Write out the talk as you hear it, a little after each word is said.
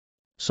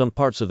Some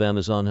parts of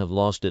Amazon have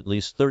lost at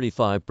least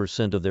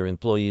 35% of their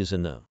employees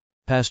in the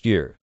past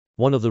year.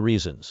 One of the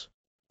reasons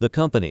the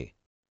company,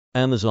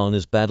 Amazon,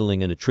 is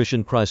battling an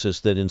attrition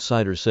crisis that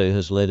insiders say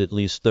has led at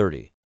least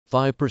 35%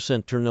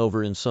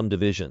 turnover in some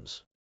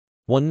divisions.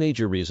 One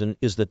major reason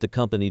is that the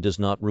company does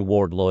not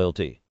reward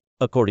loyalty,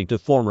 according to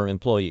former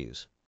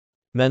employees.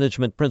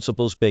 Management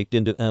principles baked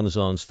into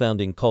Amazon's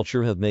founding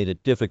culture have made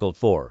it difficult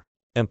for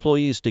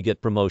employees to get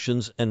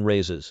promotions and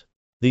raises.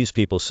 These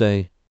people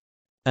say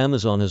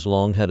Amazon has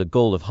long had a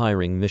goal of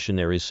hiring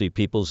missionaries, see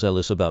people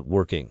zealous about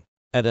working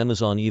at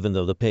Amazon even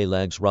though the pay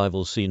lags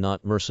rivals, see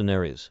not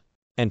mercenaries.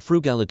 And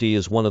frugality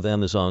is one of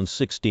Amazon's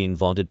 16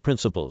 vaunted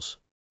principles.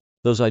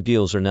 Those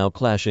ideals are now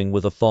clashing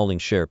with a falling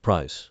share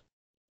price,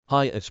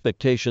 high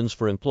expectations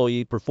for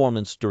employee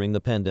performance during the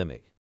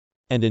pandemic,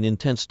 and an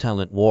intense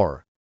talent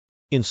war.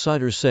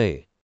 Insiders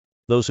say.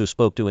 Those who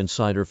spoke to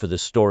Insider for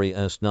this story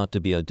asked not to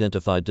be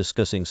identified,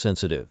 discussing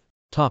sensitive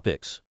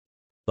topics.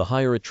 The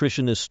higher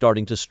attrition is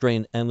starting to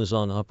strain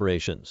Amazon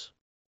operations,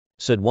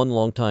 said one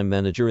longtime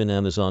manager in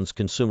Amazon's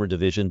consumer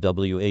division.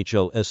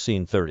 WHO has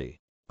seen 30%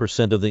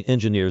 of the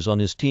engineers on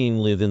his team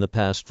live in the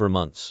past 4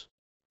 months.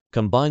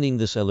 Combining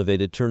this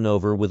elevated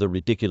turnover with a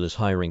ridiculous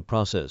hiring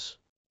process,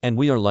 and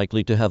we are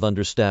likely to have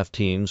understaffed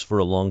teams for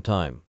a long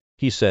time,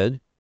 he said.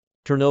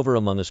 Turnover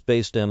among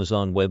US-based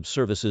Amazon Web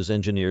Services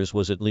engineers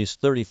was at least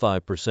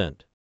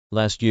 35%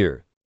 last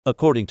year,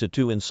 according to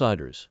two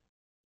insiders.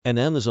 An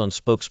Amazon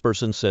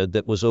spokesperson said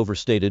that was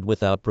overstated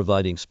without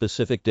providing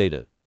specific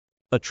data.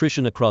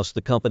 Attrition across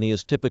the company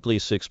is typically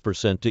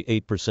 6% to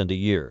 8% a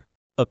year,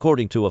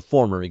 according to a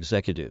former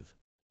executive.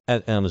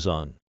 At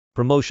Amazon,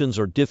 promotions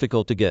are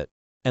difficult to get,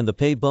 and the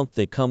pay bump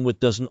they come with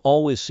doesn't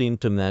always seem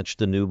to match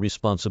the new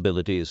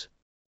responsibilities.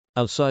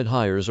 Outside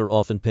hires are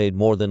often paid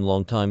more than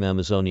longtime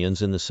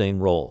Amazonians in the same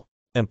role,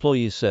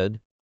 employees said.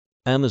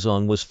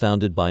 Amazon was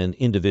founded by an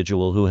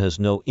individual who has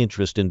no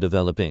interest in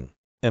developing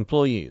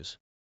employees,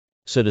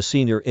 said a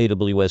senior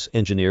AWS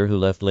engineer who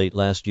left late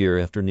last year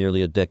after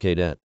nearly a decade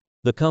at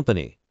the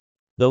company.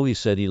 Though he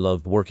said he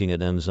loved working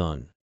at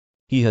Amazon,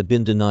 he had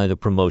been denied a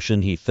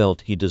promotion he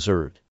felt he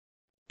deserved,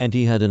 and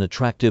he had an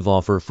attractive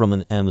offer from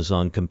an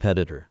Amazon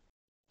competitor.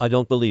 I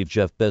don't believe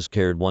Jeff Bezos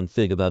cared one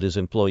fig about his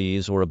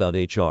employees or about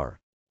HR.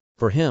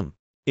 For him,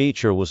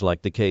 HR was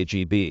like the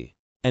KGB,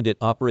 and it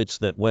operates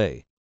that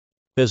way.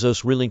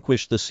 Bezos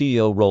relinquished the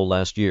CEO role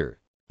last year,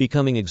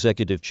 becoming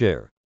executive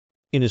chair.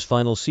 In his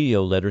final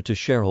CEO letter to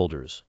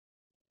shareholders,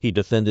 he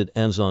defended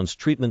Amazon's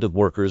treatment of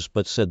workers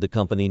but said the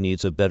company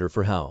needs a better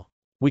for how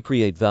we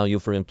create value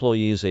for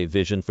employees, a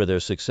vision for their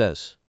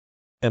success.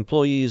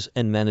 Employees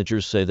and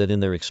managers say that in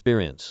their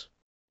experience,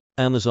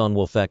 Amazon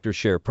will factor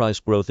share price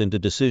growth into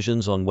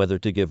decisions on whether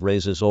to give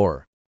raises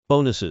or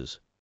bonuses,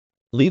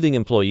 leaving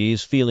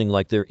employees feeling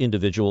like their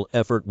individual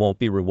effort won't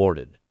be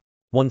rewarded.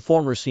 One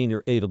former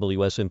senior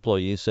AWS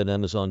employee said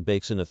Amazon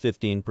bakes in a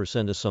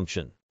 15%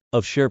 assumption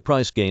of share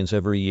price gains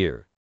every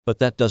year, but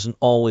that doesn't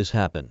always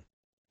happen.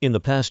 In the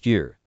past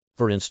year,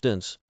 for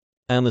instance,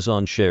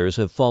 Amazon shares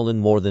have fallen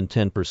more than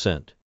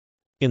 10%.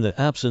 In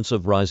the absence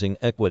of rising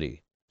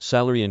equity,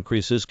 salary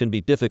increases can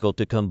be difficult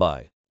to come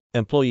by,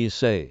 employees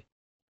say.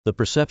 The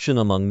perception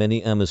among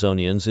many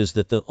Amazonians is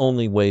that the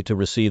only way to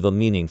receive a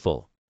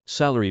meaningful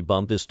salary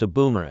bump is to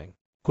boomerang,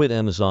 quit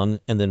Amazon,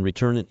 and then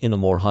return it in a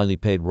more highly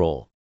paid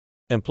role.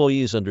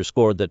 Employees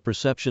underscored that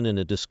perception in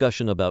a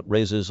discussion about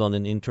raises on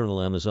an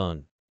internal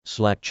Amazon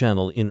Slack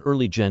channel in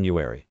early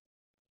January.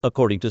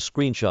 According to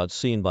screenshots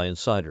seen by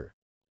Insider,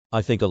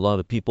 I think a lot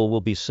of people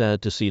will be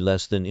sad to see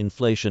less than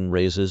inflation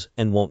raises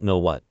and won't know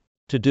what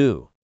to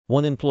do,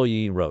 one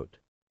employee wrote.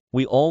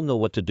 We all know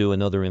what to do,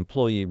 another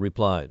employee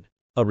replied,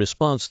 a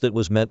response that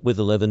was met with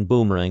 11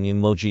 boomerang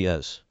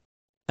emojis.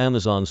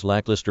 Amazon's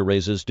lackluster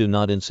raises do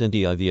not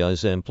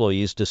incentivize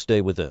employees to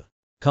stay with the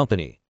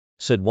company,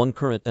 said one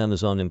current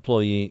Amazon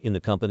employee in the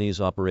company's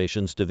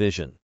operations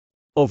division.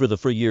 Over the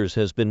 4 years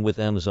has been with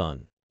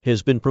Amazon,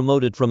 has been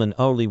promoted from an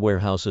hourly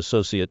warehouse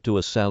associate to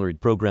a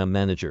salaried program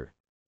manager.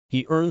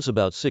 He earns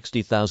about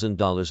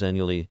 $60,000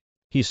 annually,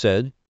 he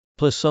said,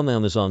 plus some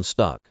Amazon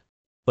stock.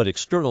 But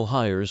external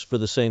hires for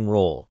the same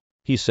role,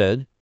 he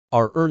said,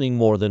 are earning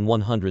more than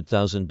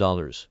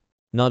 $100,000,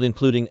 not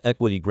including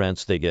equity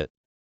grants they get.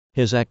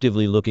 He's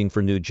actively looking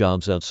for new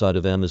jobs outside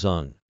of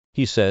Amazon,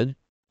 he said,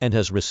 and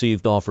has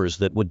received offers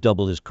that would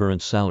double his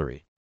current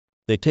salary.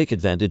 They take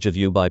advantage of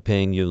you by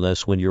paying you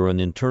less when you're an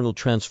internal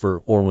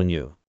transfer or when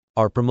you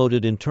are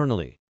promoted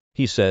internally,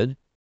 he said.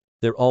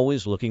 They're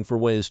always looking for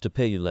ways to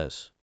pay you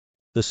less.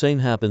 The same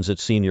happens at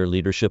senior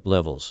leadership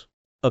levels,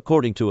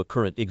 according to a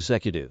current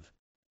executive.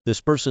 This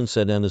person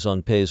said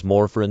Amazon pays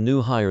more for a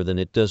new hire than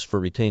it does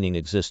for retaining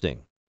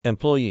existing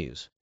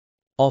employees,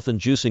 often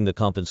juicing the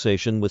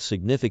compensation with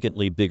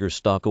significantly bigger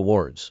stock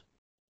awards.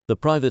 The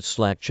private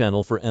Slack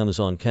channel for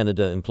Amazon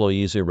Canada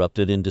employees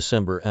erupted in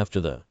December after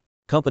the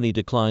company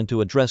declined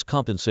to address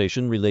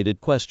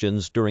compensation-related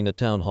questions during a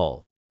town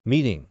hall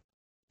meeting.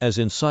 As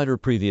Insider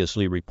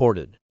previously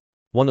reported,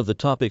 one of the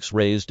topics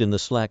raised in the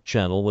Slack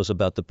channel was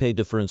about the pay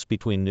difference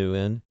between new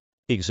and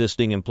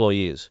existing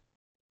employees.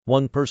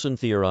 One person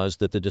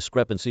theorized that the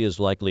discrepancy is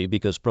likely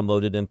because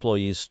promoted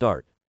employees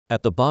start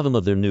at the bottom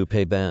of their new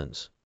pay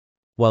bands,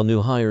 while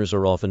new hires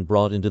are often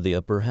brought into the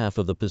upper half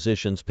of the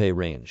position's pay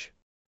range.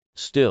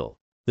 Still,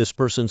 this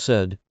person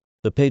said,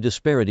 the pay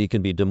disparity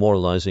can be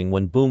demoralizing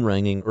when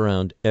boomeranging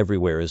around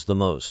everywhere is the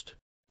most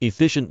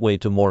efficient way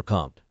to more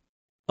comp.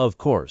 Of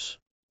course,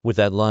 with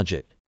that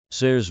logic,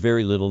 there's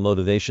very little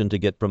motivation to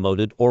get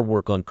promoted or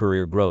work on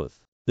career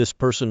growth. This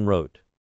person wrote.